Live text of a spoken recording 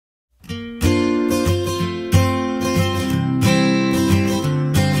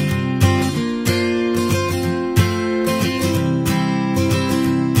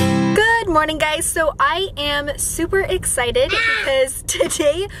guys, so I am super excited because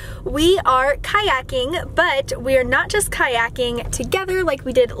today we are kayaking, but we are not just kayaking together like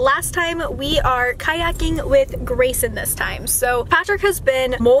we did last time. We are kayaking with Grayson this time. So Patrick has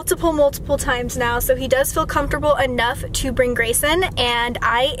been multiple times now, so he does feel comfortable enough to bring Grayson, and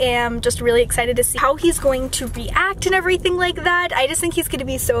I am just really excited to see how he's going to react and everything like that. I just think he's gonna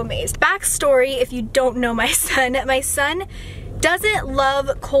be so amazed. Backstory, if you don't know my son doesn't love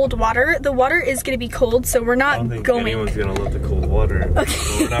cold water. The water is gonna be cold, so we're not going. I don't think anyone's gonna love the cold water. Okay.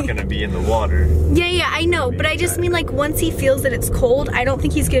 So we're not gonna be in the water. Yeah, I know, but I just mean like once he feels that it's cold, I don't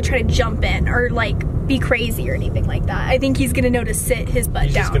think he's gonna try to jump in or like be crazy or anything like that. I think he's gonna know to sit his butt down.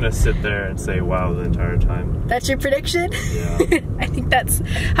 He's just gonna sit there and say wow the entire time. That's your prediction? Yeah. I think that's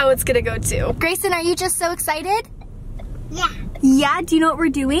how it's gonna go too. Grayson, are you just so excited? Yeah. Yeah? Do you know what we're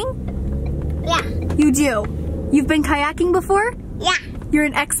doing? Yeah. You do? You've been kayaking before? Yeah. You're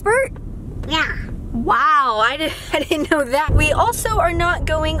an expert? Yeah. Wow, I didn't know that. We also are not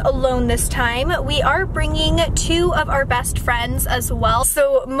going alone this time. We are bringing two of our best friends as well.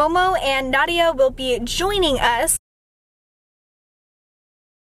 So Momo and Nadia will be joining us.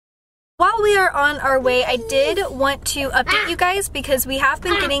 While we are on our way, I did want to update you guys because we have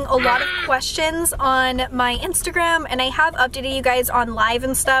been getting a lot of questions on my Instagram, and I have updated you guys on live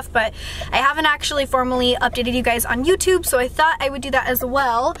and stuff, but I haven't actually formally updated you guys on YouTube, so I thought I would do that as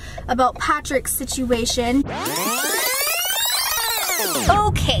well about Patrick's situation.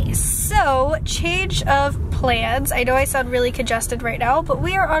 Okay, so change of plans. I know I sound really congested right now, but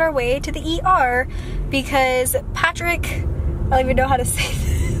we are on our way to the ER because Patrick, I don't even know how to say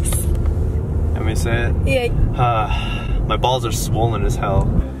this. Let me say it? Yeah. My balls are swollen as hell.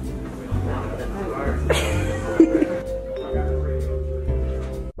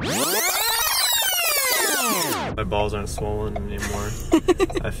 My balls aren't swollen anymore.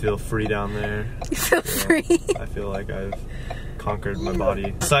 I feel free down there. You feel free? I feel like I've conquered my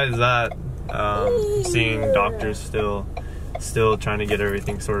body. Besides that, seeing doctors still trying to get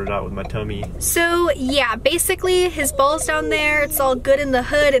everything sorted out with my tummy. So yeah, basically his ball's down there, it's all good in the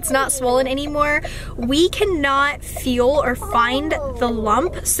hood, it's not swollen anymore. We cannot feel or find the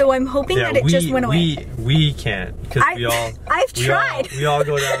lump, so I'm hoping that it just went away. We can't, because I've tried. We all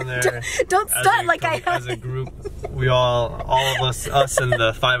go down there. Don't stunt like I have. As a group, we all of us and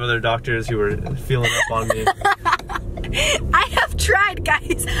the 5 other doctors who were feeling up on me. I have tried,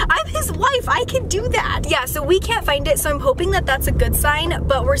 guys. I'm his wife. I can do that. Yeah, so we can't find it, so I'm hoping that that's a good sign,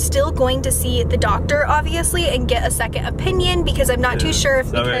 but we're still going to see the doctor, obviously, and get a second opinion because I'm not too sure if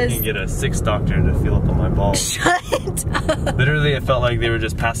so I can get a 6th doctor to feel up on my balls. Shut up. Literally, it felt like they were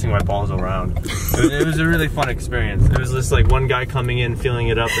just passing my balls around. It was a really fun experience. It was just like one guy coming in, feeling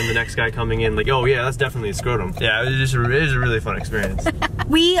it up, and the next guy coming in like, oh yeah, that's definitely a scrotum. Yeah, it was a really fun experience.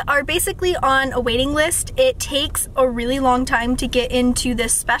 We are basically on a waiting list. It takes a really long time to get into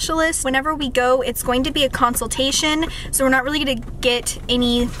this specialist. Whenever we go, it's going to be a consultation, so we're not really gonna get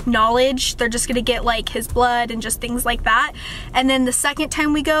any knowledge. They're just gonna get like his blood and just things like that. And then the second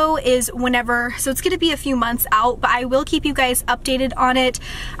time we go is whenever, so it's gonna be a few months out, but I will keep you guys updated on it.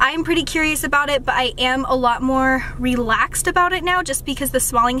 I'm pretty curious about it, but I am a lot more relaxed about it now just because the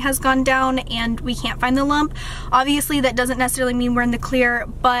swelling has gone down and we can't find the lump. Obviously, that doesn't necessarily mean we're in the clear,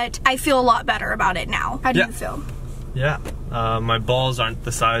 but I feel a lot better about it now. How do you feel? Yeah, my balls aren't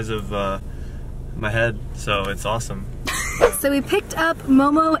the size of my head, so it's awesome. So we picked up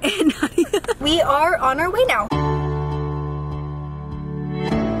Momo and Nadia. We are on our way now.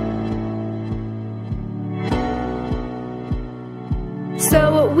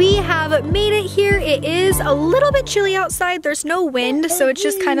 So we have made it here. It is a little bit chilly outside. There's no wind, so it's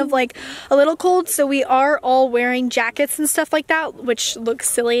just kind of like a little cold. So we are all wearing jackets and stuff like that, which looks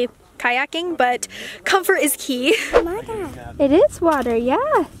silly kayaking, but comfort is key. It is water,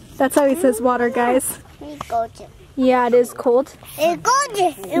 yeah. That's how he says water, guys. Yeah, it is cold. It's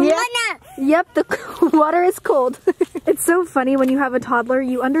cold. Yeah. Yep, the water is cold. It's so funny when you have a toddler,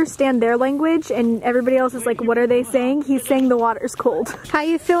 you understand their language and everybody else is like, what are they saying? He's saying the water's cold. How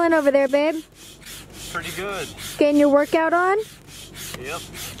you feeling over there, babe? Pretty good. Getting your workout on? Yep.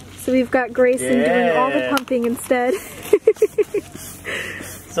 So we've got Grayson doing all the pumping instead.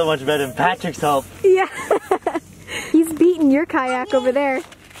 So much better than Patrick's help. Yeah. He's beating your kayak over there.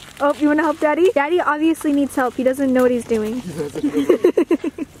 Oh, you want to help Daddy? Daddy obviously needs help. He doesn't know what he's doing.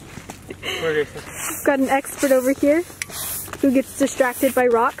 Got an expert over here who gets distracted by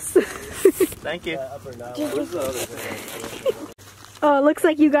rocks. Thank you. Oh, it looks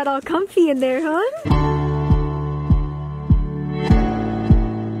like you got all comfy in there, huh?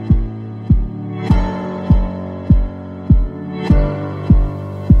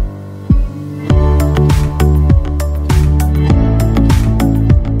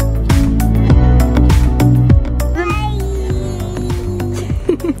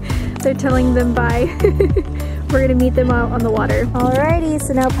 telling them bye. We're gonna meet them out on the water. Alrighty,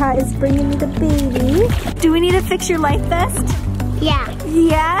 so now Pat is bringing me the baby. Do we need to fix your life vest? Yeah.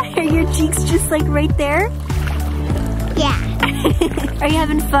 Yeah? Are your cheeks just like right there? Yeah. Are you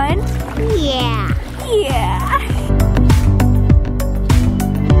having fun? Yeah. Yeah.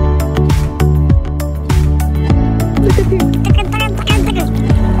 Look at you.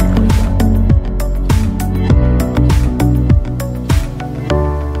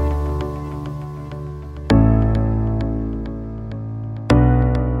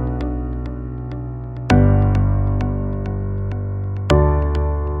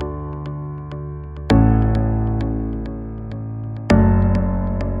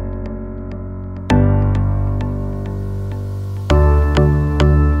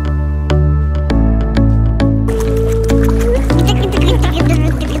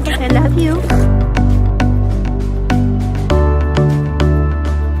 I love you.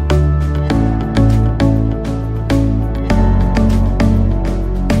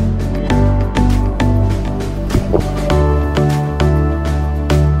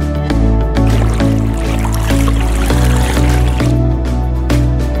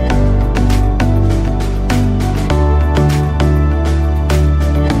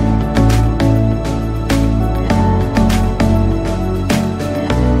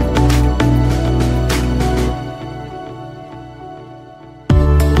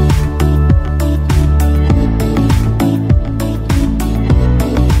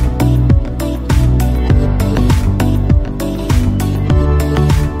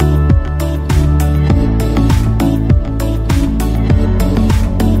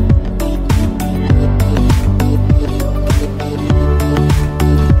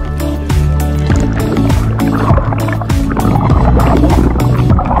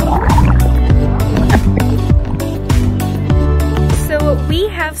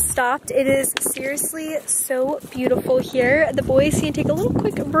 Stopped. It is seriously so beautiful here. The boys can take a little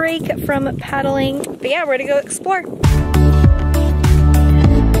quick break from paddling, but yeah, we're gonna go explore.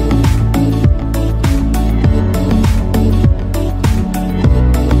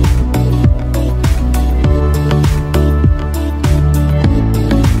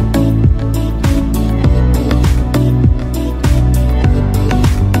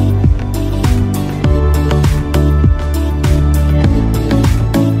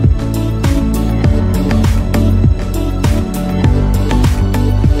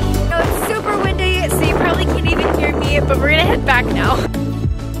 But we're gonna head back now.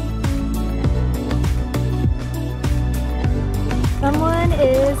 Someone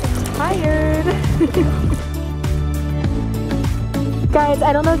is tired. Guys,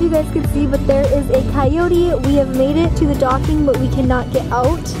 I don't know if you guys can see, but there is a coyote. We have made it to the docking, but we cannot get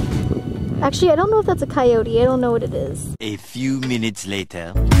out. Actually, I don't know if that's a coyote. I don't know what it is. A few minutes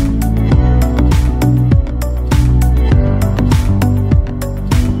later.